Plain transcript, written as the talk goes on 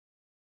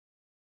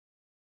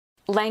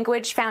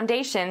Language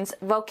Foundations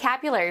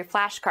Vocabulary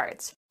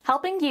Flashcards,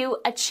 helping you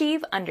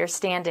achieve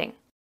understanding.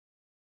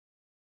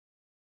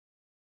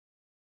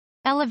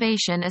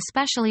 Elevation,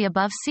 especially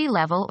above sea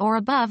level or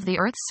above the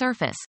Earth's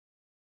surface.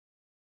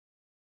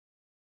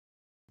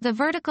 The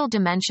vertical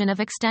dimension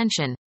of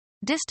extension.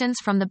 Distance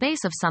from the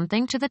base of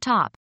something to the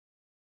top.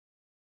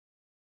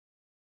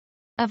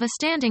 Of a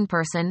standing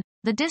person,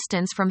 the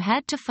distance from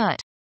head to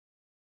foot.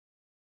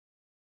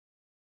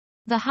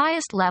 The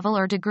highest level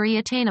or degree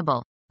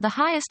attainable. The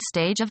highest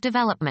stage of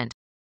development.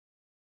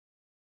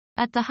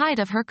 At the height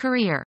of her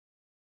career.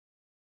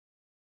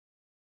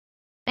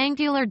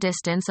 Angular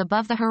distance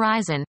above the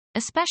horizon,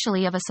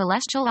 especially of a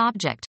celestial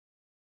object.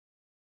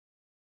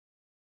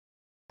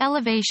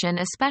 Elevation,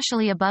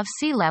 especially above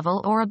sea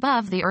level or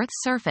above the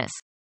Earth's surface.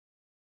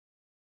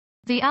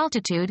 The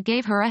altitude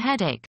gave her a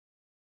headache.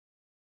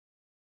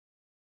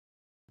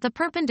 The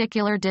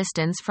perpendicular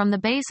distance from the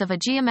base of a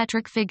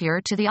geometric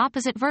figure to the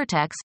opposite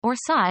vertex, or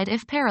side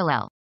if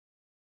parallel.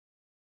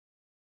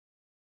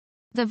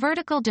 The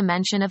vertical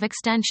dimension of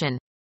extension.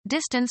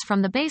 Distance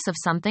from the base of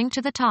something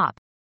to the top.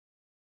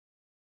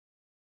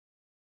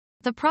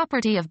 The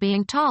property of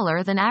being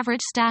taller than average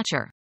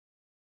stature.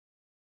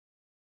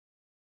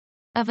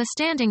 Of a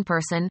standing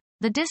person,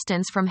 the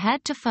distance from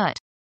head to foot.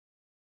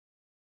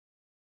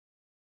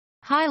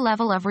 High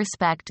level of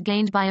respect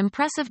gained by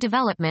impressive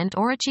development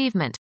or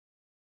achievement.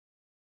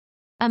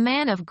 A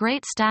man of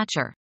great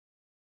stature.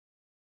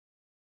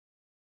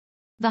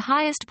 The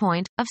highest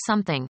point, of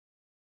something.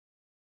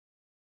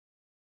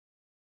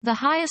 The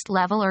highest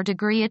level or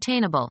degree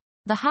attainable.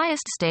 The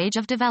highest stage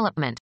of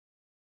development.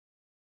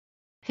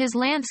 His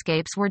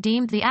landscapes were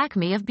deemed the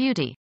acme of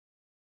beauty.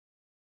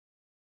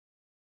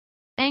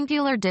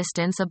 Angular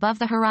distance above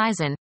the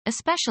horizon,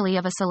 especially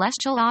of a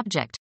celestial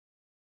object.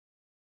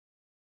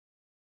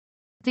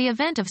 The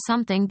event of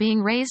something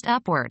being raised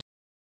upward.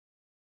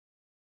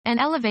 An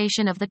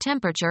elevation of the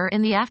temperature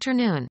in the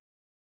afternoon.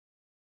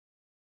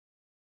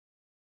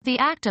 The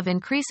act of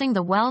increasing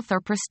the wealth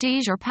or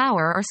prestige or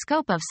power or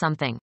scope of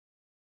something.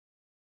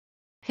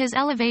 His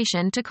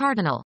elevation to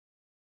cardinal.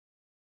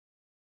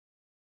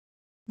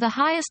 The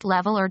highest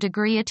level or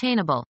degree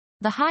attainable.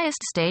 The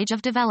highest stage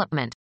of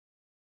development.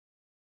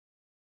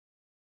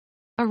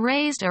 A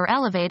raised or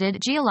elevated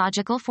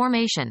geological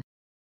formation.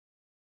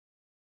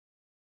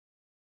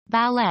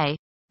 Ballet.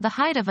 The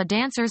height of a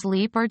dancer's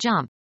leap or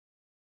jump.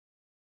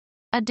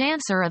 A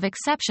dancer of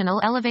exceptional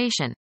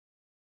elevation.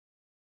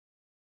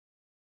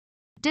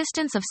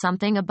 Distance of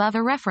something above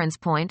a reference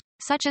point,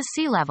 such as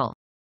sea level.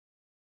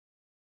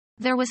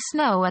 There was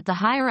snow at the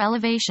higher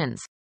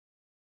elevations.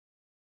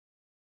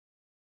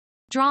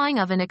 Drawing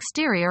of an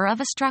exterior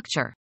of a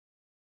structure.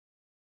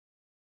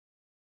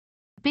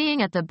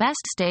 Being at the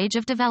best stage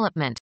of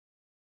development.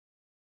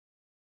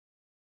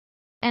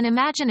 An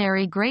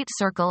imaginary great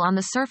circle on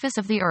the surface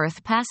of the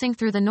Earth passing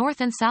through the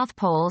north and south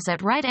poles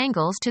at right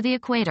angles to the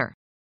equator.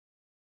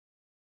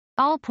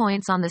 All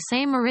points on the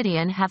same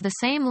meridian have the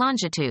same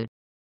longitude.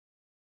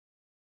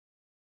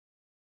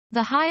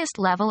 The highest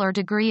level or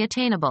degree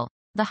attainable.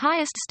 The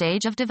highest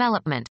stage of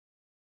development.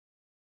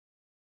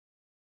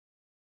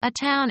 A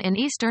town in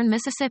eastern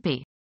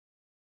Mississippi.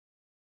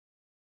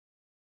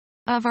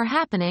 Of or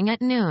happening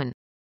at noon.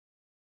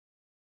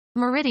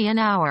 Meridian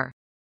hour.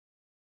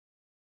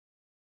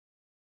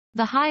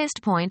 The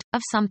highest point,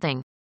 of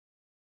something.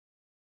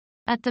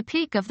 At the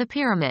peak of the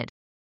pyramid.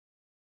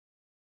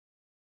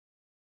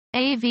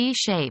 AV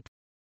shape.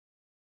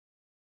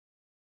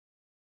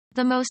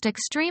 The most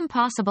extreme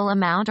possible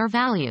amount or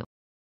value.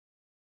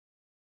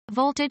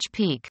 Voltage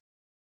peak.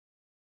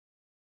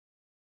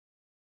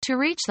 To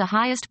reach the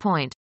highest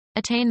point.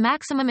 Attain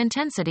maximum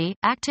intensity,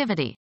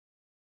 activity.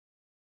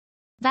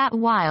 That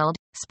wild,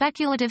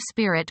 speculative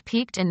spirit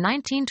peaked in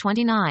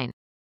 1929.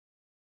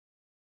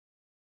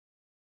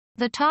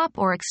 The top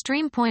or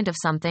extreme point of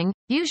something,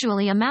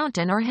 usually a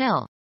mountain or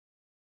hill.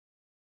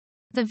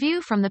 The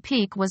view from the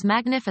peak was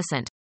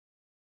magnificent.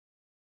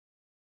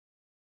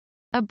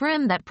 A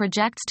brim that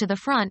projects to the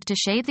front to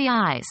shade the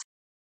eyes.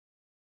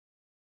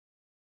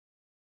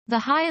 The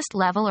highest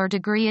level or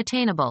degree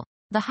attainable.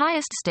 The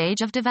highest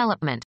stage of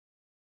development.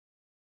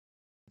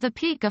 The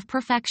peak of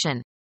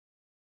perfection.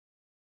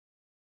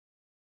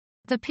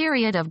 The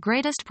period of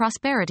greatest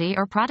prosperity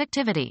or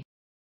productivity.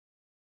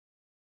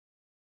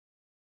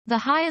 The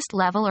highest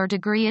level or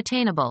degree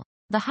attainable.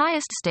 The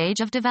highest stage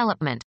of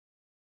development.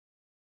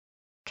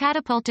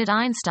 Catapulted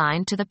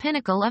Einstein to the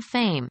pinnacle of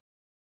fame.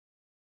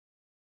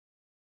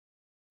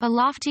 A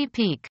lofty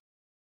peak.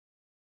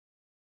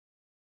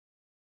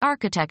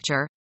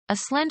 Architecture. A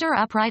slender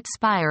upright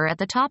spire at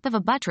the top of a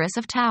buttress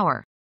of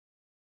tower.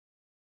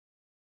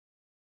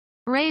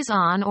 Raise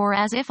on or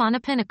as if on a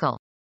pinnacle.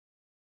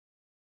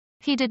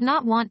 He did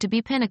not want to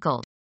be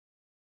pinnacled.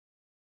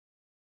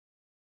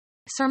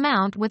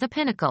 Surmount with a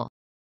pinnacle.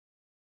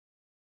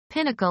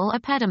 Pinnacle a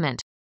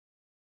pediment.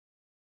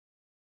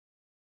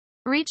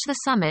 Reach the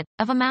summit,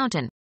 of a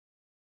mountain.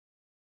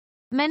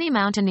 Many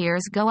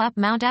mountaineers go up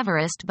Mount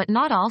Everest but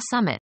not all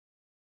summit.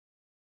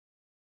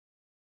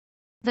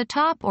 The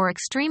top or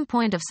extreme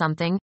point of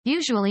something,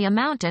 usually a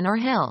mountain or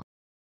hill.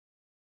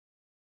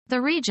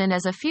 The region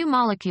is a few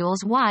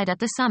molecules wide at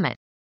the summit.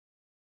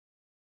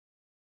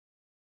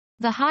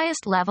 The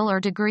highest level or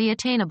degree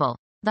attainable.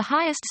 The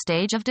highest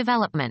stage of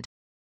development.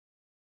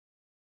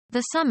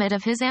 The summit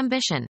of his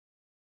ambition.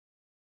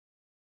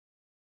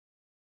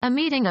 A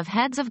meeting of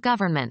heads of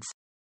governments.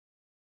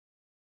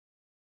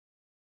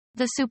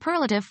 The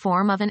superlative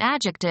form of an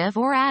adjective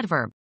or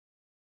adverb.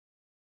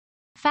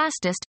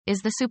 Fastest is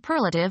the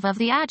superlative of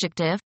the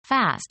adjective,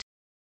 fast.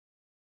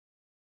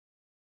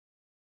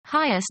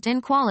 Highest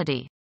in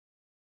quality.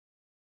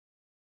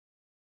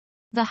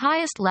 The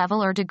highest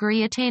level or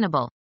degree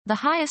attainable. The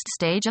highest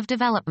stage of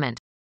development.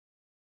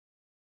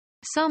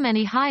 So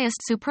many highest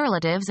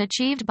superlatives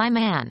achieved by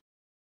man.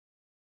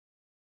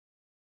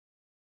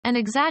 An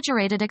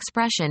exaggerated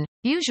expression,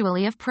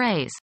 usually of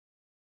praise.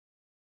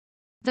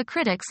 The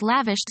critics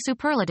lavished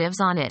superlatives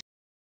on it.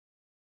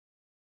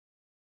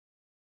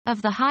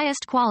 Of the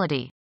highest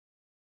quality.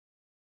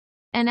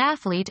 An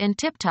athlete in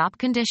tip-top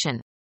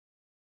condition.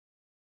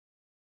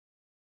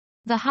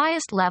 The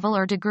highest level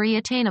or degree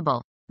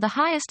attainable. The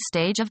highest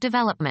stage of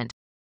development.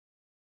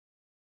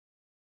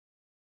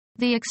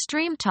 The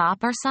extreme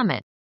top or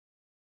summit.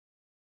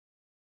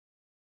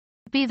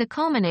 Be the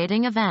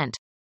culminating event.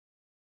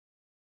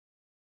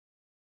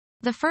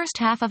 The first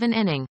half of an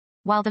inning,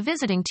 while the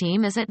visiting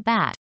team is at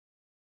bat.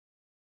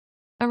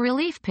 A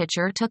relief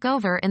pitcher took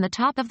over in the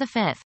top of the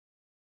fifth.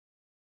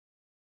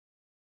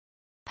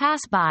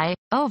 Pass by,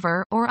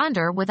 over, or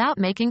under without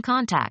making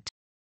contact.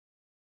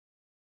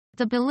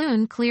 The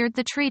balloon cleared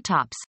the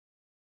treetops.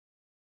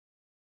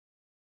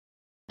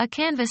 A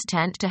canvas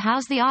tent to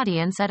house the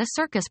audience at a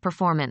circus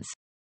performance.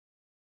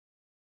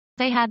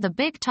 They had the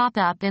big top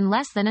up in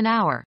less than an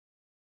hour.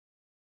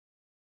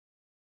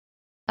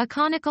 A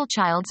conical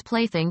child's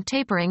plaything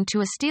tapering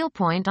to a steel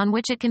point on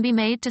which it can be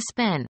made to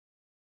spin.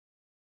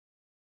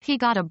 He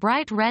got a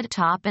bright red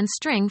top and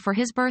string for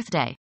his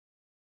birthday.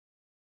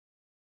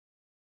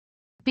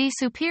 Be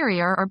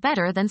superior or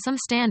better than some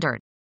standard.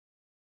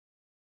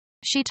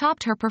 She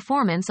topped her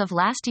performance of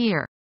last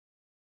year.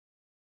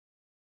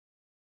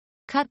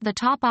 Cut the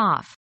top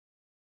off.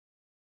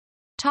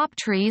 Top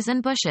trees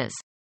and bushes.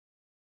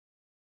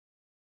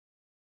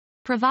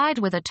 Provide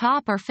with a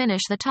top or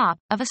finish the top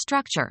of a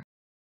structure.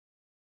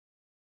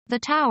 The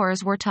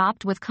towers were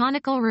topped with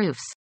conical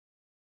roofs.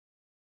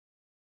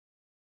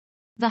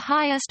 The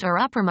highest or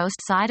uppermost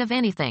side of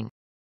anything.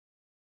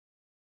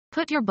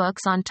 Put your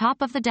books on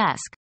top of the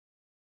desk.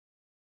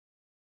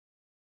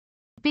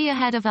 Be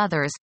ahead of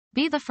others.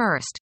 Be the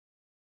first.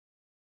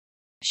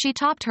 She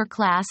topped her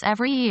class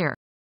every year.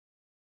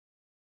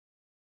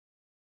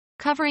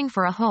 Covering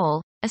for a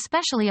hole,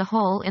 especially a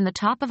hole in the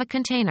top of a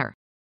container.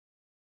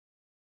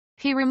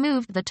 He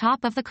removed the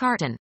top of the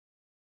carton.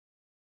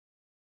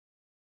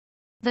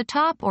 The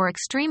top or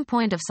extreme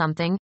point of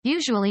something,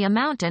 usually a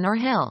mountain or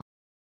hill.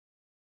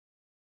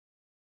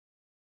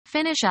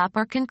 Finish up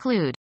or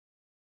conclude.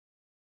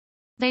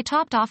 They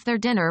topped off their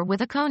dinner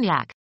with a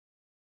cognac.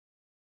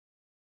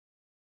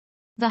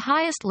 The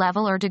highest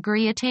level or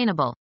degree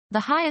attainable.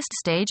 The highest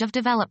stage of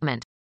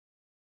development.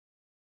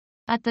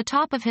 At the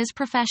top of his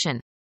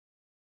profession.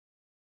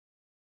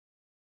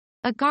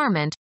 A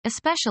garment,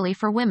 especially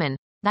for women,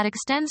 that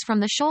extends from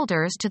the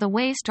shoulders to the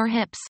waist or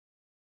hips.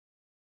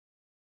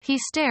 He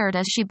stared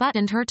as she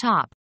buttoned her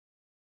top.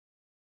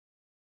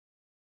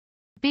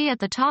 Be at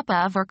the top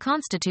of or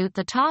constitute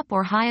the top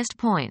or highest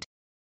point.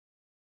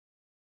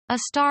 A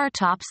star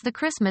tops the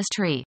Christmas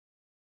tree.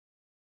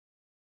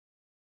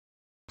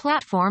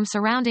 Platform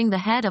surrounding the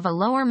head of a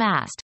lower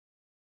mast.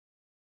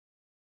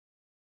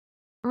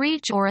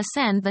 Reach or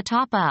ascend the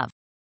top of.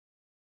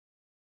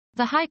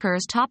 The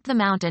hikers topped the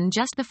mountain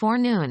just before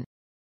noon.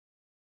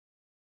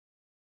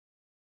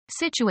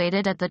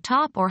 Situated at the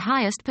top or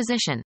highest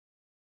position.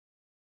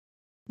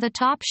 The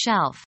top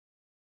shelf.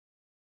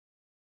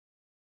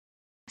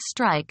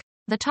 Strike,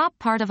 the top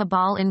part of a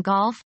ball in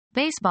golf,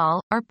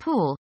 baseball, or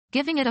pool,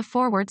 giving it a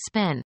forward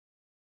spin.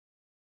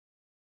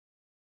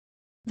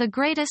 The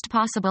greatest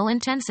possible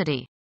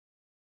intensity.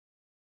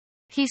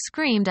 He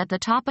screamed at the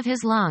top of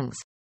his lungs.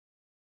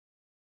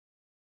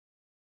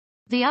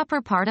 The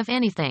upper part of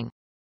anything.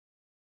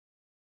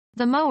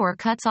 The mower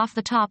cuts off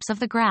the tops of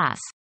the grass.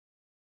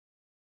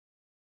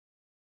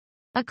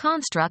 A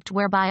construct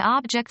whereby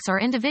objects or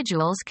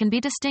individuals can be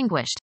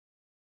distinguished.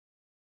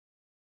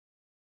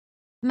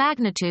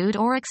 Magnitude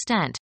or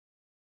extent.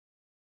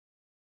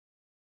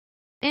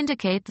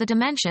 Indicate the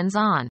dimensions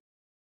on.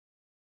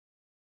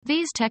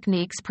 These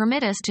techniques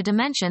permit us to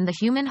dimension the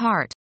human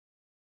heart.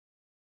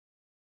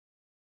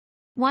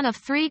 One of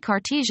three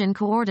Cartesian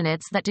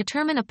coordinates that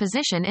determine a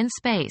position in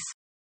space.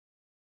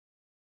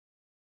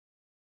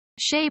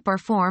 Shape or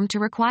form to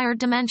required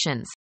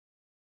dimensions.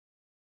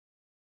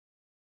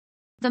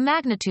 The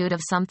magnitude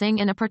of something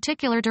in a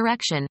particular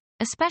direction,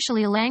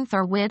 especially length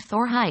or width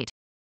or height.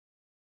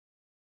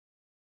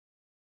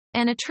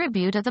 An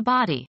attribute of the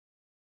body.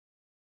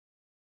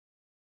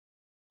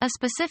 A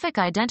specific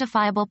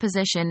identifiable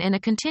position in a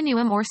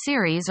continuum or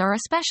series or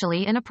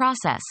especially in a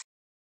process.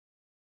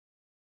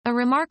 A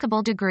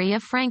remarkable degree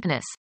of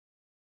frankness.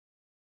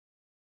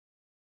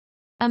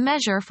 A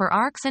measure for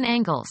arcs and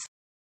angles.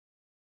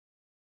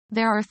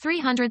 There are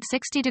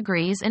 360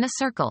 degrees in a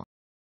circle.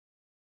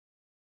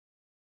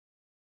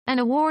 An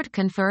award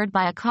conferred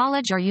by a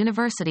college or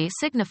university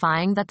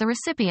signifying that the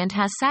recipient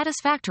has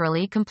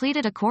satisfactorily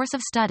completed a course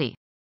of study.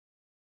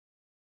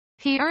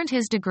 He earned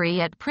his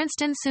degree at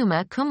Princeton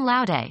summa cum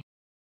laude.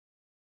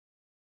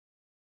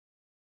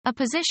 A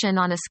position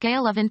on a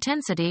scale of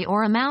intensity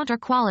or amount or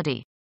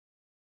quality.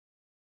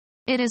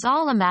 It is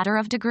all a matter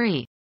of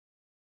degree.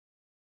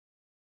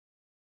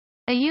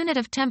 A unit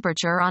of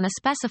temperature on a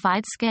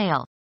specified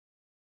scale.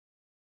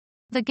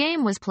 The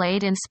game was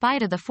played in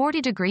spite of the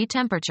 40-degree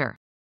temperature.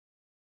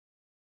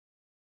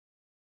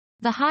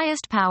 The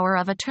highest power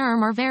of a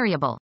term or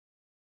variable.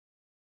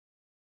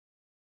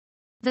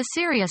 The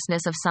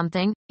seriousness of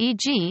something,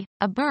 e.g.,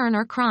 a burn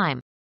or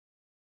crime.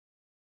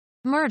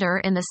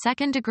 Murder in the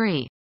second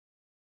degree.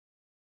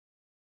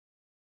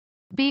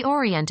 Be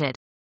oriented.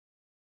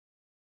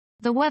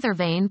 The weather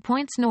vane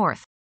points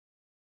north.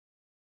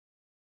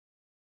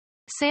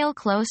 Sail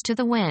close to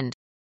the wind.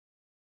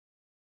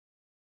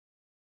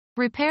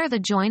 Repair the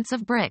joints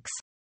of bricks.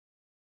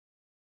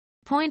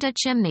 Point a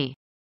chimney.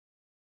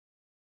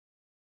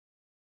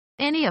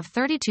 Any of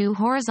 32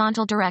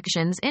 horizontal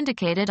directions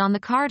indicated on the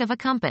card of a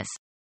compass.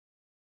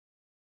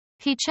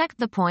 He checked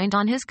the point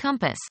on his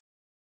compass.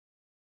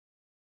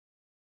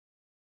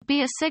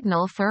 Be a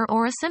signal for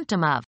or a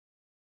symptom of.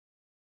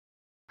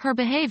 Her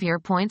behavior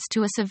points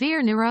to a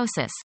severe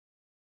neurosis.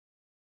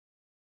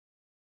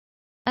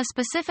 A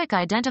specific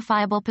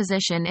identifiable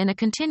position in a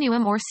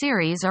continuum or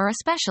series or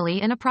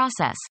especially in a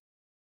process.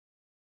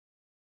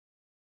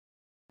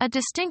 A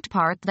distinct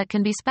part that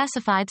can be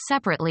specified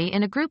separately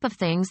in a group of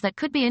things that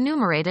could be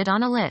enumerated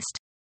on a list.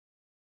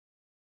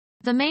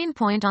 The main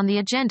point on the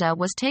agenda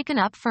was taken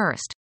up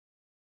first.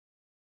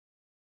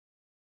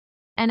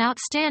 An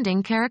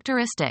outstanding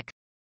characteristic.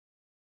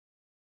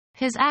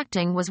 His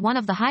acting was one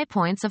of the high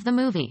points of the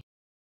movie.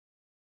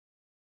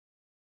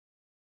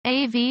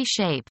 A V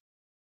shape.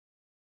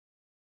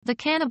 The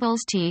cannibal's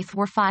teeth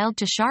were filed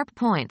to sharp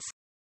points.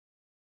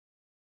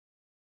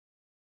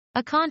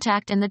 A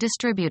contact in the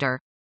distributor.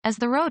 As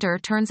the rotor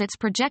turns, its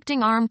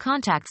projecting arm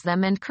contacts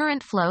them and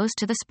current flows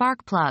to the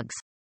spark plugs.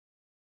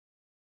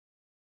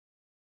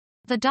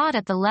 The dot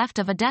at the left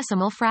of a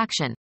decimal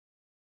fraction.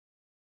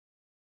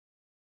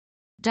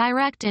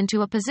 Direct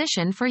into a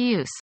position for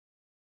use.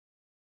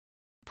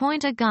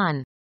 Point a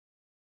gun.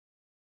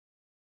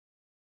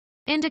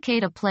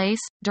 Indicate a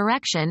place,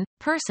 direction,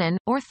 person,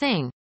 or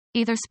thing,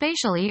 either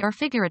spatially or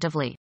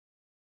figuratively.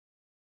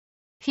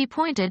 He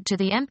pointed to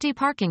the empty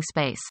parking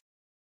space.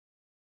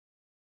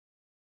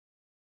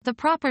 The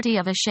property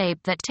of a shape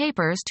that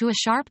tapers to a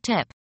sharp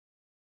tip.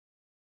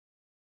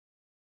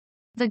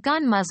 The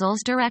gun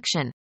muzzle's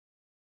direction.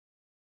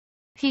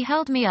 He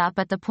held me up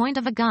at the point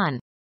of a gun.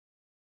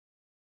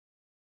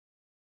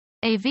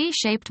 A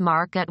V-shaped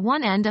mark at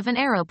one end of an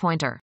arrow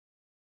pointer.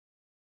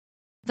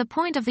 The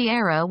point of the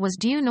arrow was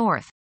due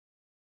north.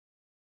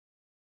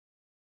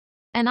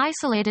 An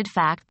isolated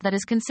fact that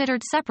is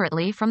considered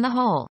separately from the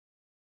whole.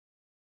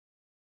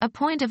 A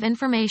point of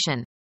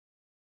information.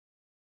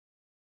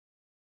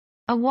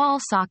 A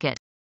wall socket.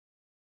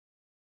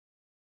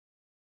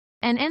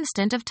 An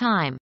instant of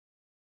time.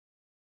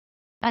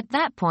 At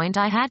that point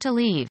I had to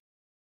leave.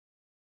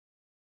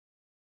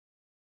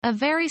 A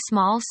very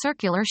small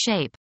circular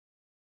shape.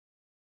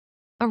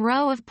 A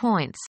row of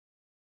points.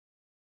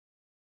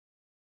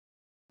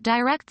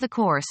 Direct the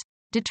course.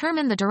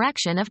 Determine the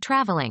direction of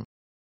traveling.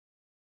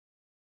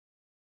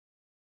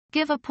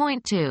 Give a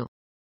point to.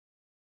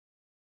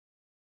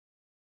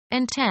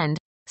 Intend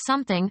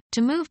something,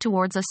 to move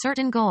towards a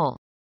certain goal.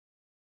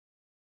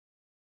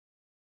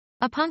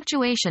 A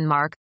punctuation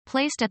mark,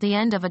 placed at the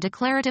end of a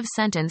declarative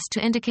sentence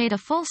to indicate a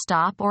full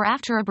stop or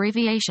after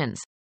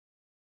abbreviations.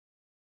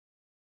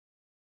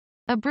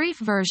 A brief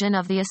version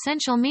of the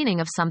essential meaning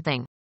of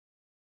something.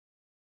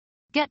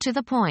 Get to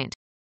the point.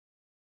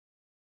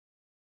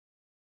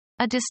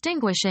 A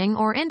distinguishing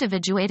or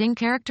individuating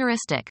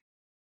characteristic.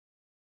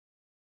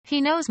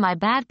 He knows my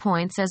bad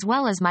points as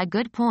well as my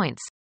good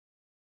points.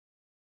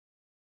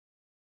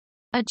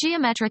 A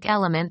geometric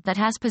element that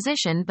has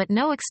position but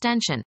no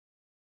extension.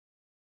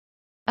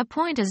 A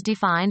point is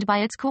defined by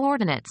its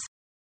coordinates.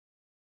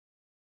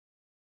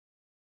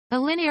 A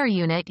linear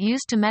unit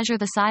used to measure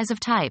the size of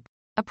type,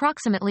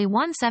 approximately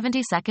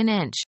 1/72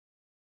 inch.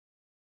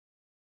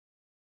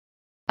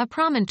 A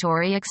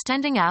promontory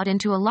extending out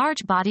into a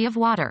large body of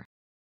water.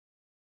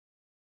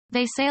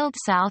 They sailed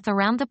south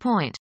around the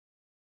point.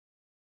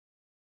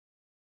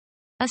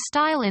 A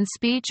style in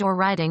speech or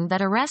writing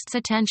that arrests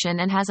attention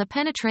and has a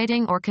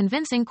penetrating or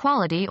convincing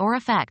quality or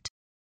effect.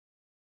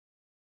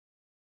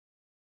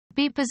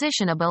 Be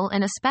positionable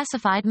in a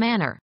specified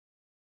manner.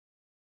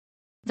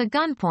 The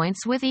gun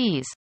points with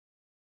ease.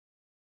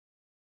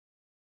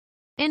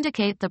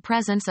 Indicate the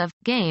presence of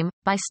game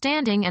by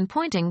standing and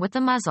pointing with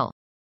the muzzle.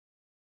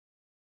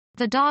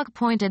 The dog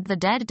pointed the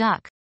dead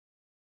duck.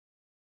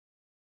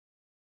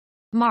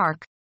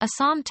 Mark, a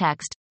psalm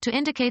text, to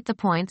indicate the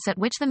points at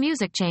which the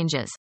music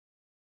changes.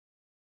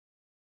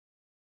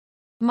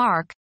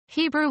 Mark,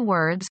 Hebrew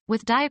words,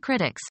 with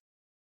diacritics.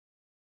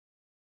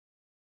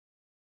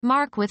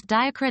 Mark with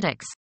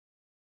diacritics.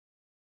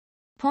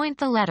 Point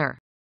the letter.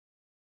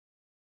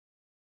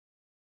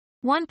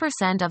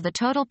 1% of the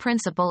total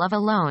principal of a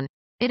loan.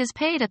 It is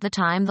paid at the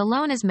time the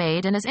loan is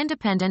made and is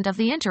independent of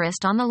the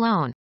interest on the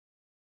loan.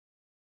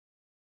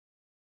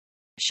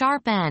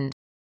 Sharp end.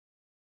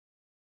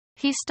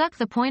 He stuck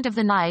the point of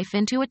the knife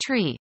into a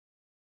tree.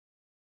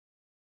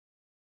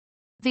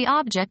 The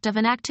object of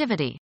an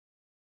activity.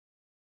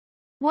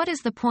 What is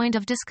the point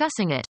of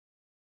discussing it?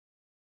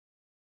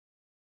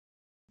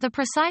 The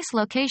precise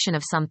location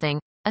of something,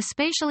 a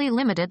spatially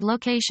limited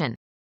location.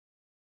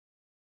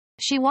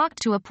 She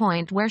walked to a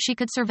point where she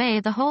could survey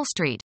the whole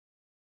street.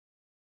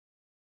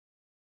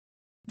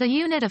 The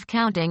unit of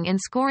counting in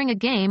scoring a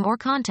game or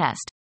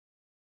contest.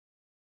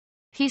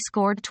 He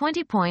scored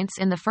 20 points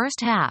in the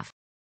first half.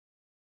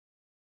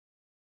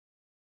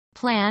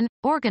 Plan,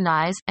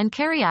 organize, and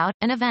carry out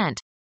an event.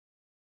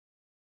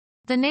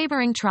 The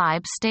neighboring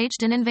tribe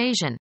staged an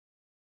invasion.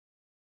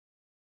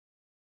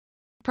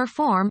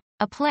 Perform,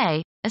 a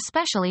play,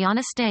 especially on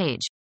a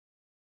stage.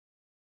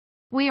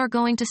 We are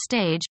going to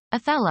stage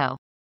Othello.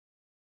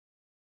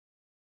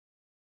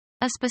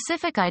 A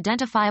specific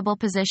identifiable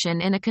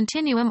position in a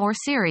continuum or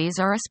series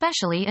or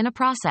especially in a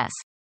process.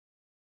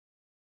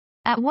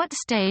 At what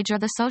stage are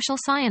the social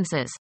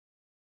sciences?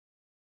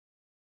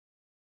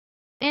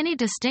 Any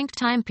distinct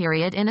time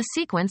period in a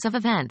sequence of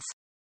events.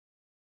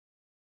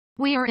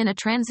 We are in a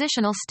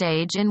transitional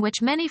stage in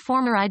which many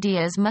former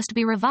ideas must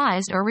be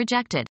revised or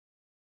rejected.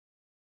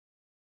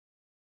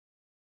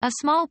 A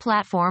small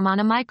platform on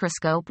a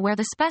microscope where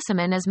the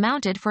specimen is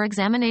mounted for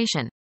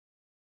examination.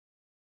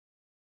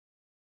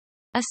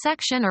 A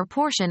section or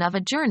portion of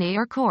a journey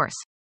or course.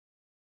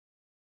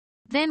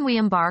 Then we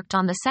embarked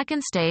on the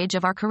second stage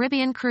of our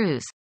Caribbean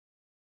cruise.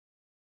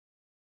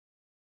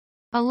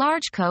 A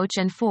large coach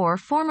and four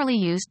formerly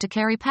used to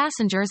carry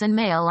passengers and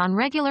mail on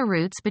regular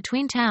routes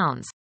between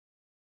towns.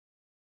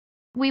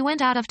 We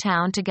went out of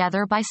town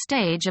together by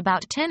stage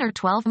about 10 or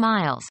 12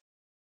 miles.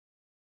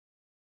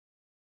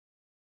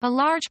 A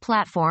large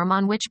platform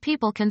on which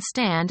people can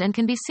stand and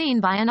can be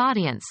seen by an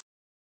audience.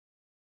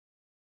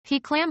 He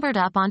clambered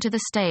up onto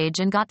the stage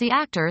and got the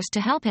actors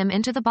to help him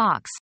into the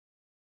box.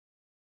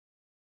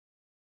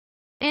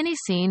 Any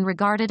scene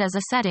regarded as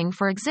a setting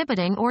for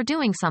exhibiting or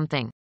doing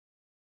something.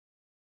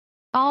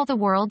 All the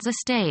world's a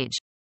stage.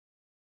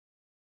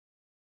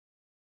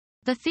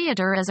 The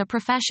theater is a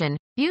profession,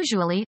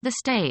 usually, the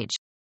stage.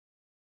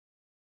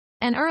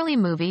 An early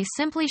movie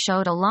simply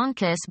showed a long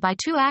kiss by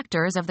two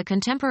actors of the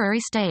contemporary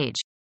stage.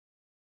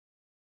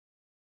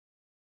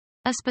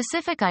 A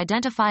specific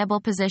identifiable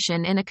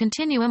position in a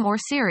continuum or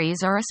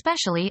series or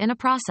especially in a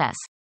process.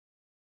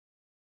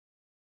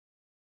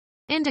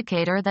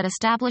 Indicator that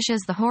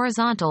establishes the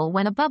horizontal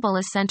when a bubble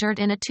is centered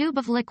in a tube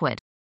of liquid.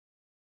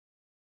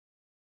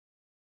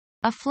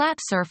 A flat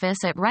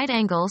surface at right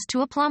angles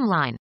to a plumb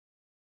line.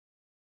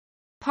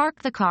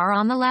 Park the car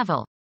on the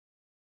level.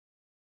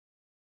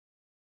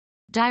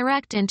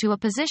 Direct into a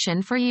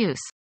position for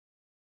use.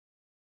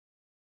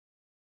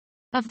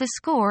 Of the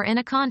score in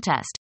a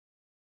contest.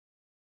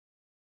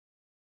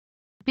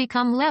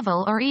 Become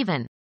level or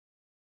even.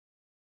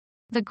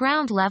 The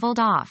ground leveled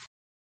off.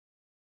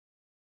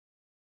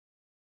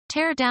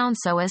 Tear down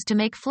so as to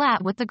make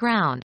flat with the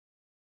ground.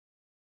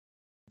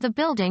 The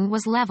building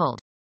was leveled.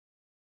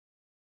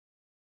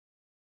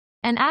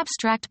 An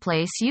abstract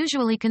place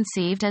usually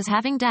conceived as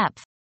having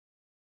depth.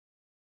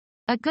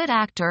 A good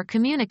actor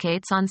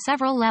communicates on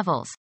several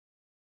levels.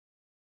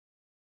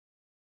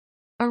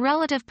 A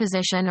relative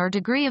position or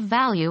degree of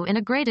value in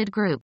a graded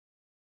group.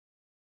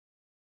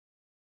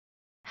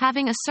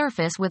 Having a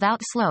surface without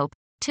slope,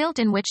 tilt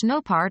in which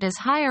no part is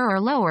higher or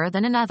lower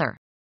than another.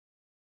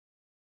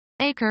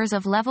 Acres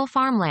of level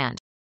farmland.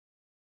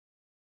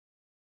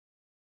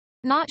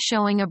 Not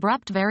showing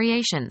abrupt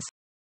variations.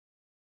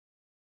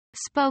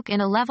 Spoke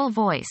in a level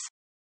voice.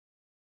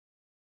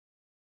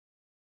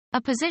 A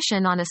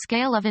position on a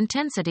scale of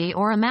intensity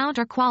or amount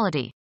or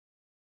quality.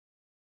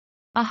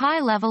 A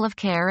high level of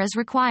care is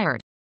required.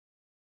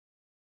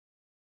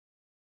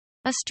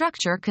 A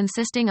structure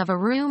consisting of a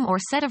room or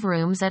set of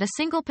rooms at a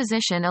single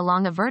position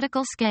along a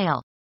vertical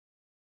scale.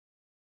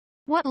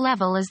 What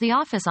level is the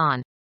office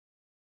on?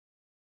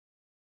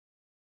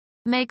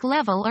 Make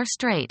level or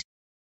straight.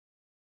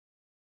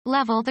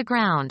 Level the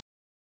ground.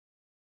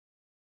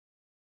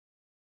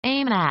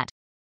 Aim at.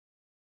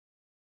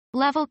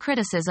 Level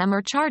criticism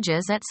or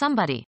charges at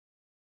somebody.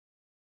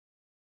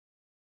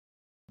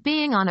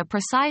 Being on a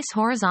precise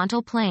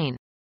horizontal plane.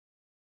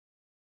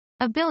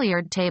 A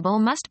billiard table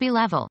must be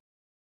level.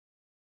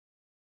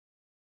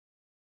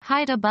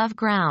 Height above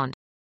ground.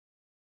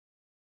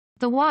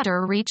 The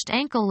water reached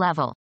ankle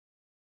level.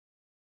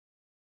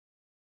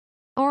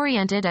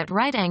 Oriented at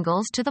right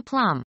angles to the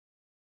plumb.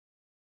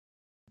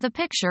 The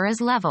picture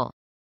is level.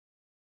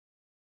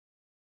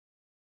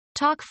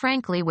 Talk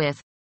frankly with.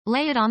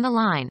 Lay it on the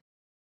line.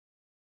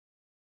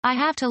 I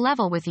have to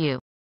level with you.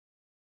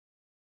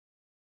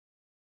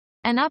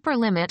 An upper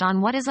limit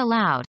on what is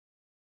allowed.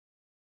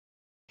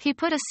 He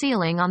put a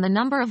ceiling on the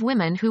number of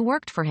women who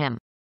worked for him.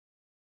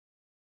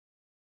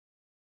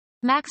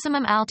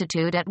 Maximum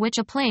altitude at which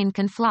a plane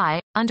can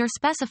fly, under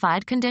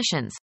specified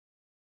conditions.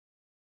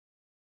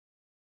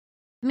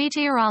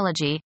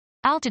 Meteorology,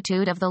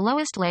 altitude of the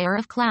lowest layer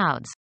of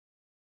clouds.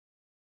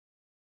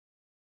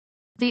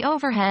 The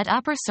overhead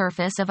upper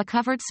surface of a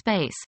covered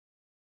space.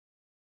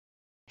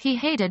 He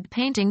hated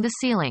painting the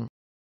ceiling.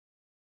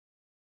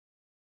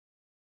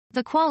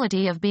 The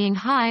quality of being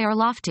high or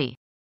lofty.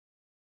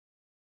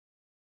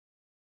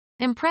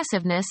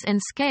 Impressiveness in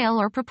scale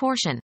or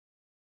proportion.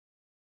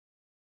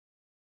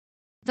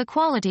 The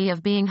quality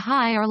of being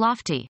high or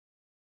lofty.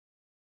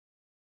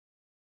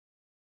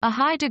 A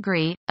high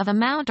degree, of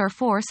amount or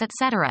force,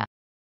 etc.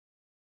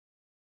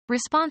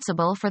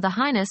 Responsible for the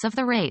highness of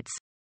the rates.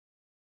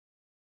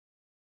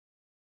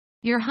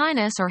 Your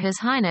Highness or His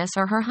Highness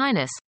or Her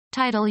Highness,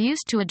 title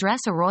used to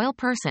address a royal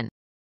person.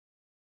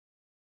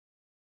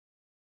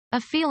 A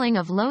feeling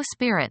of low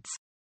spirits.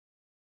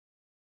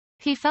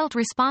 He felt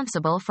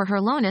responsible for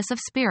her lowness of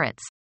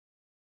spirits.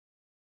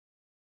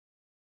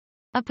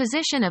 A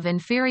position of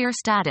inferior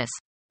status,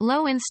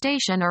 low in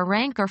station or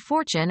rank or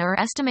fortune or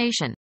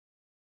estimation.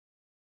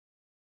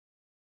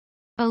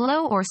 A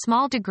low or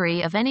small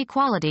degree of any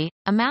quality,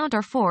 amount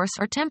or force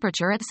or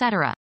temperature,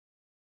 etc.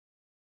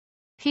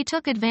 He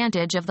took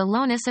advantage of the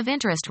lowness of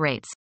interest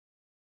rates.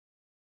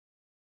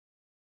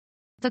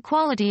 The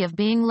quality of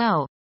being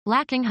low,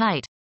 lacking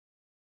height.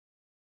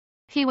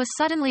 He was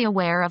suddenly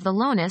aware of the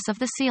lowness of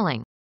the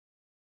ceiling.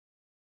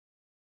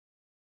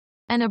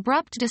 An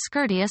abrupt,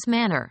 discourteous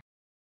manner.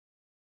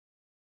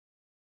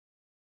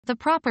 The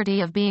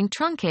property of being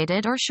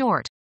truncated or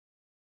short.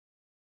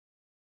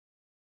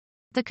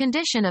 The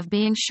condition of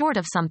being short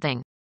of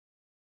something.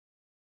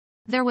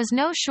 There was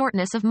no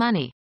shortness of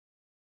money.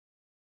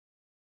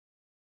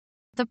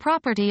 The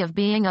property of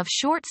being of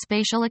short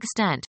spatial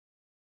extent.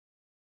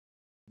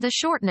 The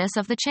shortness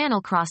of the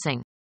channel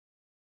crossing.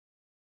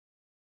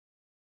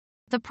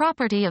 The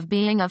property of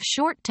being of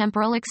short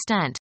temporal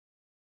extent.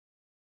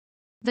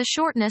 The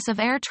shortness of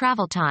air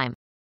travel time.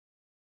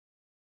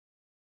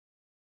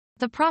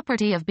 The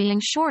property of being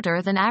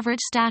shorter than average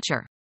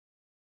stature.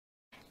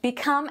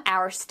 Become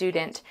our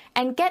student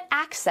and get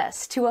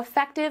access to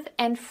effective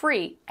and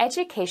free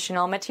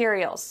educational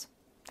materials.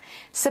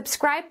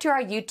 Subscribe to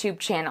our YouTube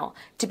channel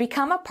to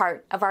become a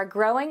part of our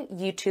growing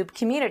YouTube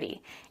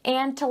community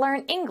and to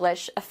learn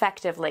English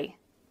effectively.